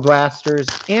 3 more blasters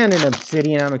and an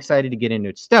Obsidian. I'm excited to get into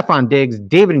it. Stephon Diggs,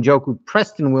 David Njoku,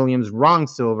 Preston Williams, Wrong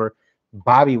Silver,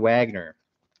 Bobby Wagner.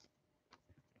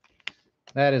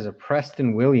 That is a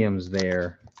Preston Williams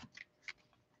there.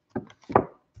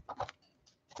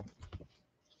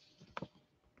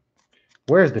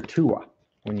 Where's the Tua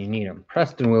when you need him?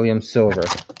 Preston Williams, silver.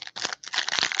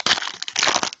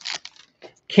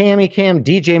 Cam,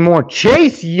 DJ Moore,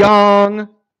 Chase Young.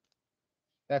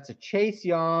 That's a Chase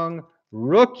Young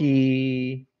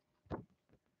rookie.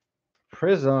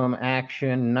 Prizm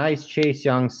action. Nice Chase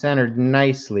Young, centered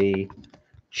nicely.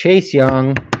 Chase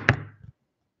Young.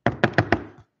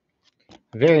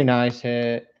 Very nice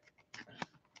hit.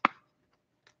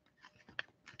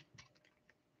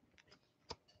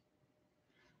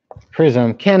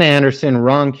 Prizm, Ken Anderson,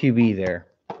 wrong QB there.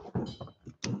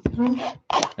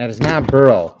 That is not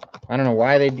Burrow. I don't know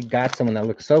why they got someone that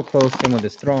looks so close to him with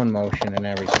his throwing motion and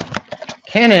everything.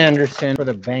 Ken Anderson for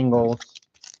the Bengals.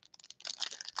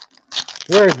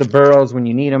 Where's the Burrows when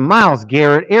you need them? Myles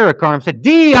Garrett, Eric Armstead,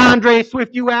 DeAndre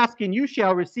Swift, you asking, you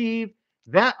shall receive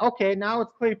that. Okay, now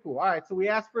it's Claypool. All right, so we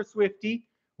asked for a Swiftie.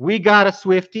 We got a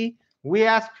Swiftie. We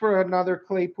asked for another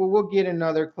Claypool. We'll get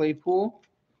another Claypool.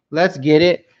 Let's get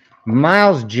it.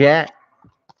 Miles Jack.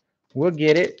 We'll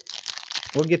get it.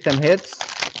 We'll get them hits.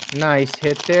 Nice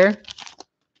hit there.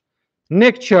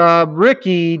 Nick Chubb,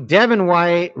 Ricky, Devin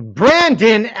White,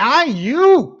 Brandon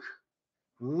Ayuk.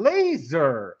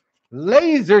 Laser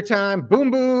time.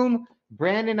 Boom, boom.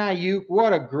 Brandon Ayuk.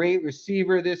 What a great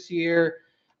receiver this year.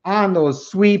 On those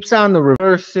sweeps, on the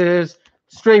reverses,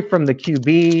 straight from the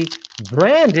QB.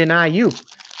 Brandon Ayuk.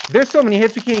 There's so many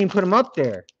hits we can't even put him up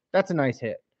there. That's a nice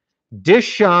hit.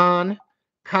 Deshaun,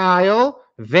 Kyle,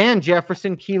 Van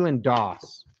Jefferson, Keelan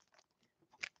Doss.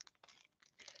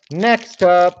 Next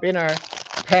up in our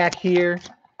pack here,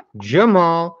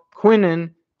 Jamal,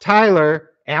 Quinnen, Tyler,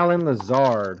 Allen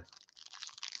Lazard.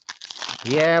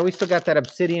 Yeah, we still got that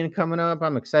Obsidian coming up.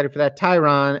 I'm excited for that.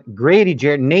 Tyron, Grady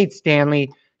Jarrett, Nate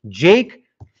Stanley, Jake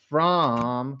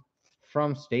from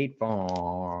State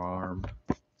Farm.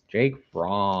 Jake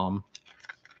Fromm.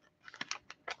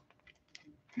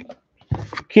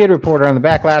 Kid Reporter on the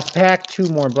back. Last pack. 2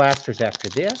 more blasters after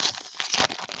this.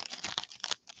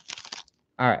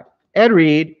 All right. Ed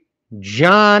Reed,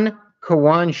 John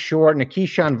Kawan Short, and a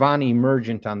Keyshawn Vaughn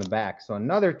Emergent on the back. So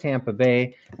another Tampa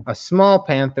Bay. A small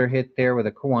Panther hit there with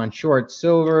a Kawan Short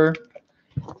silver.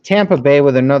 Tampa Bay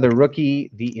with another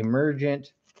rookie, the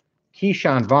Emergent.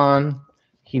 Keyshawn Vaughn.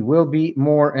 He will be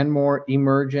more and more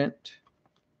emergent.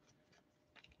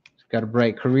 He's got a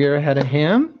bright career ahead of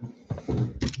him.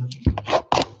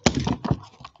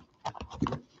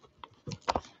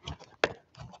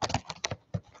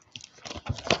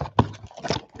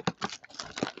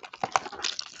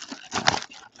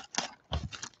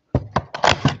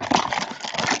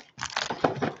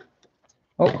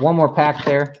 Oh, one more pack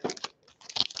there.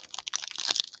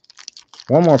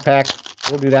 One more pack.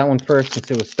 We'll do that one first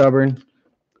since it was stubborn.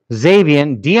 Xavier,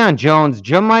 Deion Jones,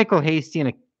 Jermichael Hasty, and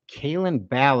a Kalen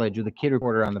Ballage with a kid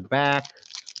reporter on the back.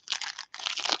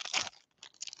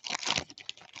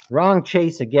 Wrong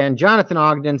Chase again. Jonathan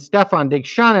Ogden, Stephon Diggs,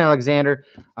 Sean Alexander,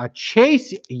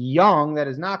 Chase Young. That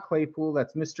is not Claypool.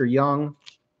 That's Mr. Young.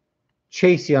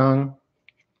 Chase Young.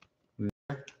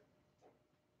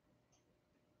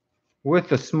 With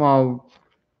a small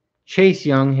Chase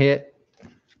Young hit.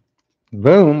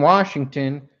 Boom,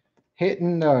 Washington.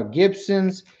 Hitting the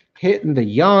Gibsons. Hitting the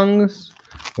Youngs.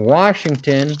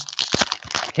 Washington.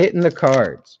 Hitting the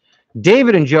Cards.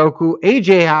 David Njoku,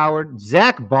 A.J. Howard,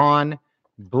 Zach Bond,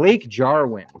 Blake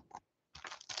Jarwin.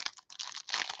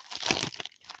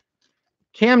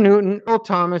 Cam Newton, Earl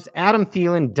Thomas, Adam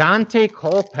Thielen, Dante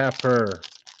Culpepper.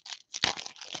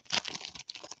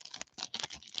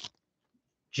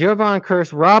 Javon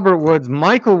Curse, Robert Woods,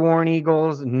 Michael Warren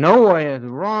Eagles. Noah,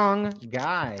 wrong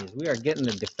guys. We are getting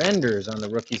the defenders on the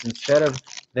rookies instead of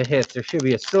the hits. There should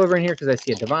be a silver in here because I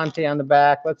see a Devontae on the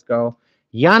back. Let's go.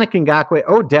 Yannick Ngakoue,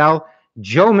 Odell,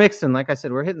 Joe Mixon. Like I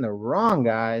said, we're hitting the wrong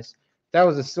guys. If that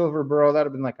was a silver burrow, that would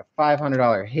have been like a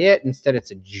 $500 hit. Instead,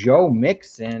 it's a Joe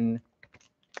Mixon.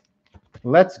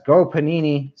 Let's go,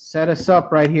 Panini. Set us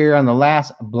up right here on the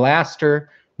last blaster.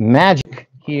 Magic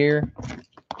here.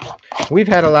 We've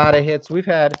had a lot of hits. We've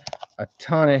had a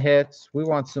ton of hits. We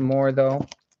want some more, though.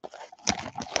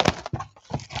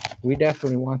 We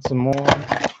definitely want some more.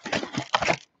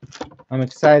 I'm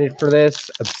excited for this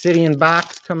Obsidian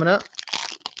box coming up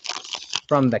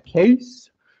from the case.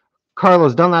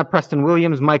 Carlos Dunlap, Preston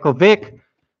Williams, Michael Vick.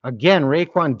 Again,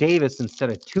 Raekwon Davis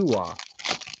instead of Tua.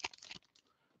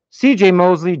 C.J.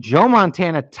 Mosley, Joe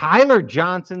Montana, Tyler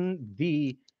Johnson.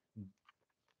 The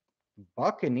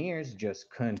Buccaneers just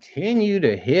continue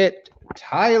to hit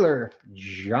Tyler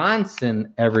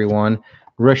Johnson, everyone.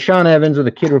 Rashawn Evans with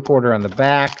a kid reporter on the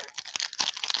back.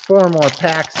 4 more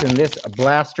packs in this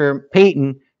blaster.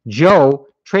 Peyton, Joe,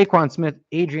 Traquan Smith,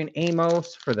 Adrian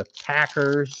Amos for the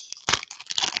Packers.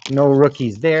 No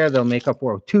rookies there. They'll make up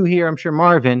for 2 here. I'm sure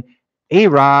Marvin,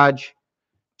 A-Raj,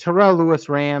 Terrell Lewis,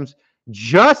 Rams,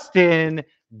 Justin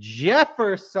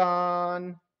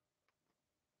Jefferson.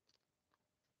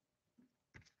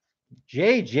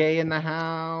 JJ in the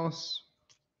house.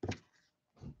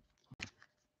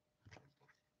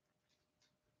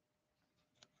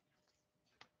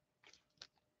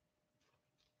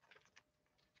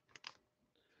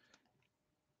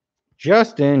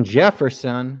 Justin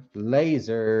Jefferson,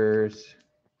 lasers.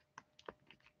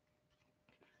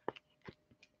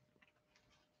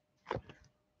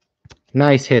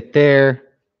 Nice hit there.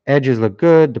 Edges look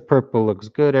good. The purple looks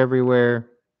good everywhere.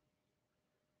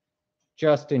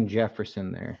 Justin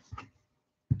Jefferson there.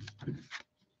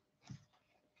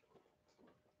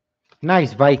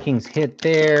 Nice Vikings hit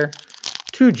there.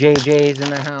 2 JJs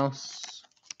in the house.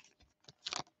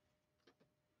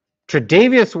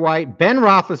 Tre'Davious White, Ben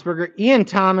Roethlisberger, Ian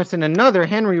Thomas, and another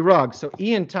Henry Ruggs. So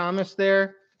Ian Thomas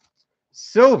there,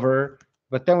 silver,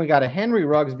 but then we got a Henry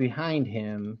Ruggs behind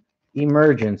him,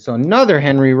 emergent. So another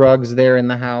Henry Ruggs there in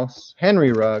the house.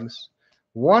 Henry Ruggs.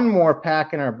 1 more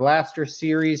pack in our blaster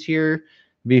series here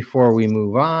before we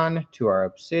move on to our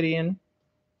Obsidian.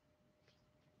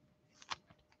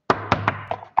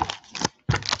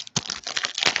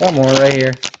 One more right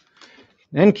here.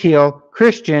 And Keel,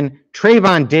 Christian,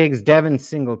 Trayvon Diggs, Devin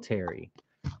Singletary.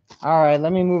 All right,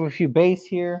 let me move a few base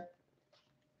here.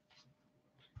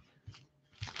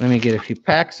 Let me get a few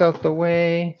packs out the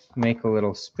way. Make a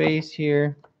little space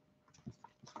here.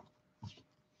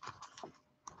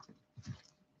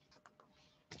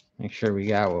 Make sure we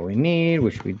got what we need,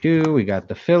 which we do. We got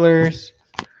the fillers.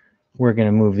 We're going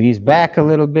to move these back a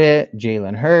little bit.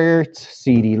 Jalen Hurts,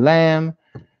 CeeDee Lamb.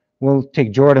 We'll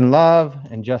take Jordan Love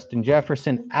and Justin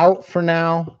Jefferson out for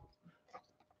now.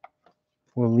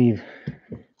 We'll leave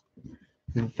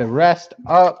the rest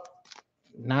up.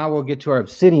 Now we'll get to our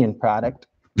Obsidian product.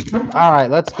 All right,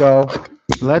 let's go.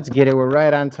 Let's get it. We're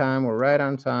right on time. We're right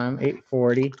on time.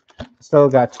 8:40. Still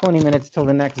got 20 minutes till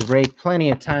the next break.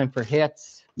 Plenty of time for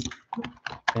hits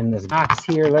in this box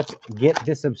here. Let's get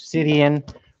this Obsidian.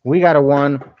 We got a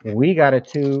 1. We got a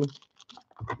 2.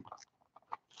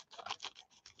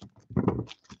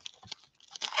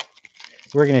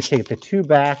 We're going to take the 2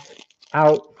 back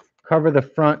out, cover the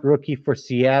front rookie for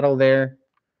Seattle there.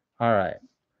 All right.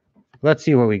 Let's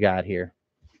see what we got here.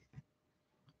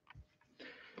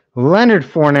 Leonard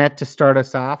Fournette to start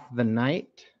us off the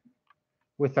night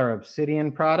with our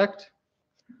Obsidian product.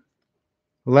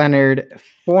 Leonard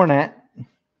Fournette.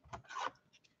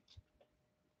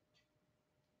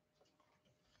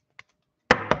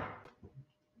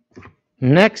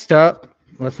 Next up,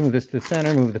 let's move this to the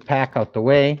center, move the pack out the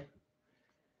way,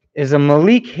 is a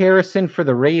Malik Harrison for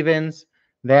the Ravens.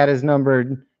 That is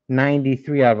numbered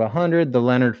 93 out of 100. The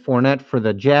Leonard Fournette for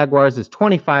the Jaguars is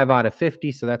 25 out of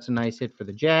 50, so that's a nice hit for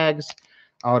the Jags.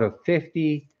 Out of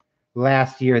 50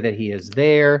 last year that he is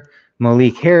there.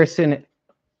 Malik Harrison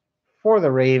for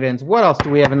the Ravens. What else do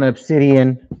we have in the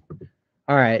Obsidian?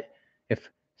 All right. If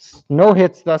no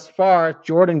hits thus far,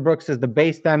 Jordan Brooks is the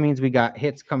base. That means we got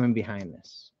hits coming behind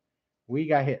this. We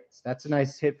got hits. That's a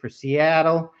nice hit for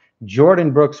Seattle.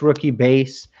 Jordan Brooks, rookie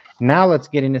base. Now let's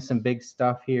get into some big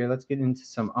stuff here. Let's get into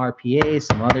some RPA,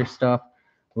 some other stuff.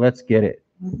 Let's get it.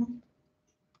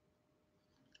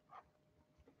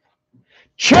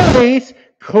 Chase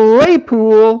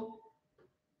Claypool,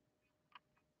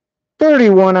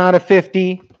 31 out of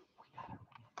 50.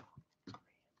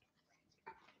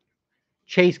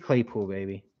 Chase Claypool,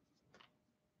 baby.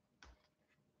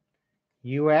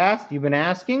 You asked, you've been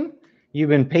asking, you've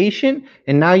been patient,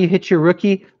 and now you hit your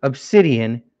rookie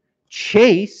Obsidian.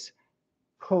 Chase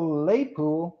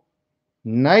Claypool,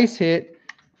 nice hit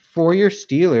for your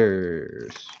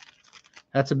Steelers.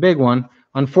 That's a big one.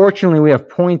 Unfortunately, we have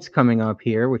points coming up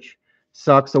here, which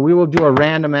sucks. So we will do a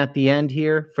random at the end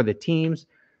here for the teams.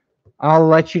 I'll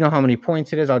let you know how many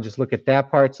points it is. I'll just look at that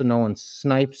part so no one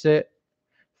snipes it.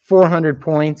 400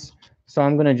 points. So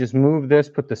I'm going to just move this,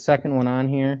 put the second one on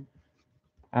here.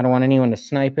 I don't want anyone to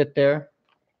snipe it there.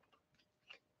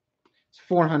 It's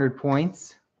 400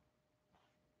 points.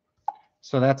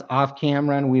 So that's off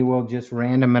camera, and we will just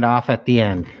random it off at the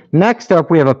end. Next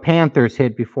up, we have a Panthers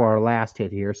hit before our last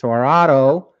hit here. So our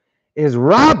auto is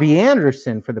Robbie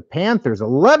Anderson for the Panthers,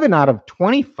 11 out of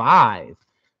 25.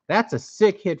 That's a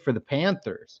sick hit for the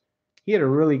Panthers. He had a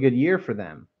really good year for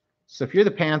them. So if you're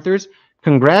the Panthers,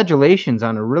 congratulations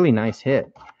on a really nice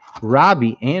hit.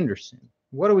 Robbie Anderson.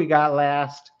 What do we got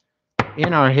last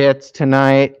in our hits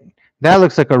tonight? That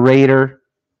looks like a Raider.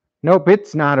 Nope,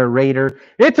 it's not a Raider.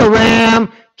 It's a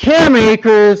Ram. Cam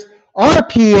Akers,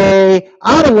 RPA,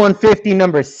 out of 150,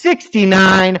 number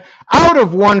 69, out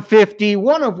of 150,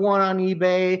 1 of 1 on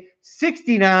eBay,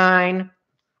 69,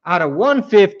 out of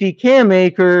 150, Cam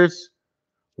Akers.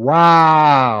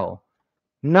 Wow.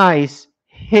 Nice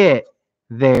hit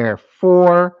there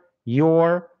for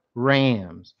your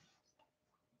Rams.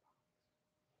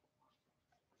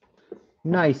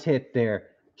 Nice hit there.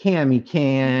 Cammy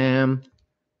Cam.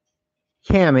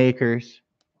 Cam Akers.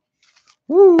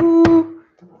 Woo!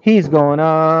 He's going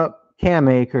up. Cam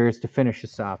Akers to finish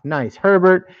us off. Nice.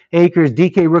 Herbert, Akers,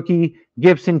 DK rookie,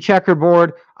 Gibson,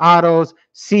 checkerboard, autos,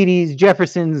 CDs,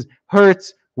 Jeffersons,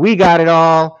 Hurts. We got it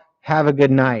all. Have a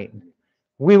good night.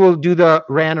 We will do the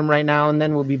random right now, and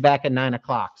then we'll be back at 9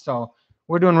 o'clock. So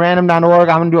we're doing random.org.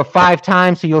 I'm going to do it 5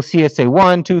 times, so you'll see it say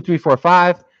 1, 2, 3, 4,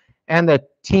 5, and the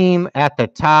team at the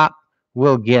top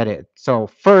will get it. So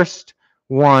first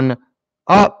one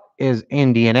up is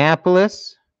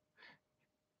Indianapolis.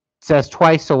 It says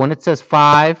twice, so when it says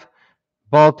 5,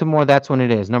 Baltimore, that's when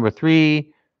it is. Number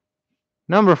 3,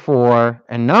 number 4,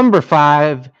 and number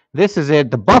 5. This is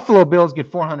it. The Buffalo Bills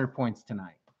get 400 points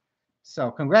tonight.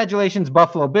 So congratulations,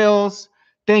 Buffalo Bills.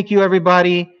 Thank you,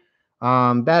 everybody.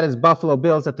 That is Buffalo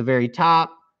Bills at the very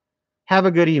top. Have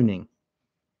a good evening.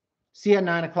 See you at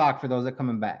 9 o'clock for those that are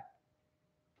coming back.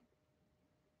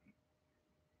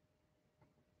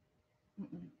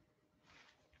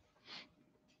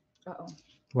 Uh-oh.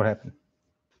 What happened?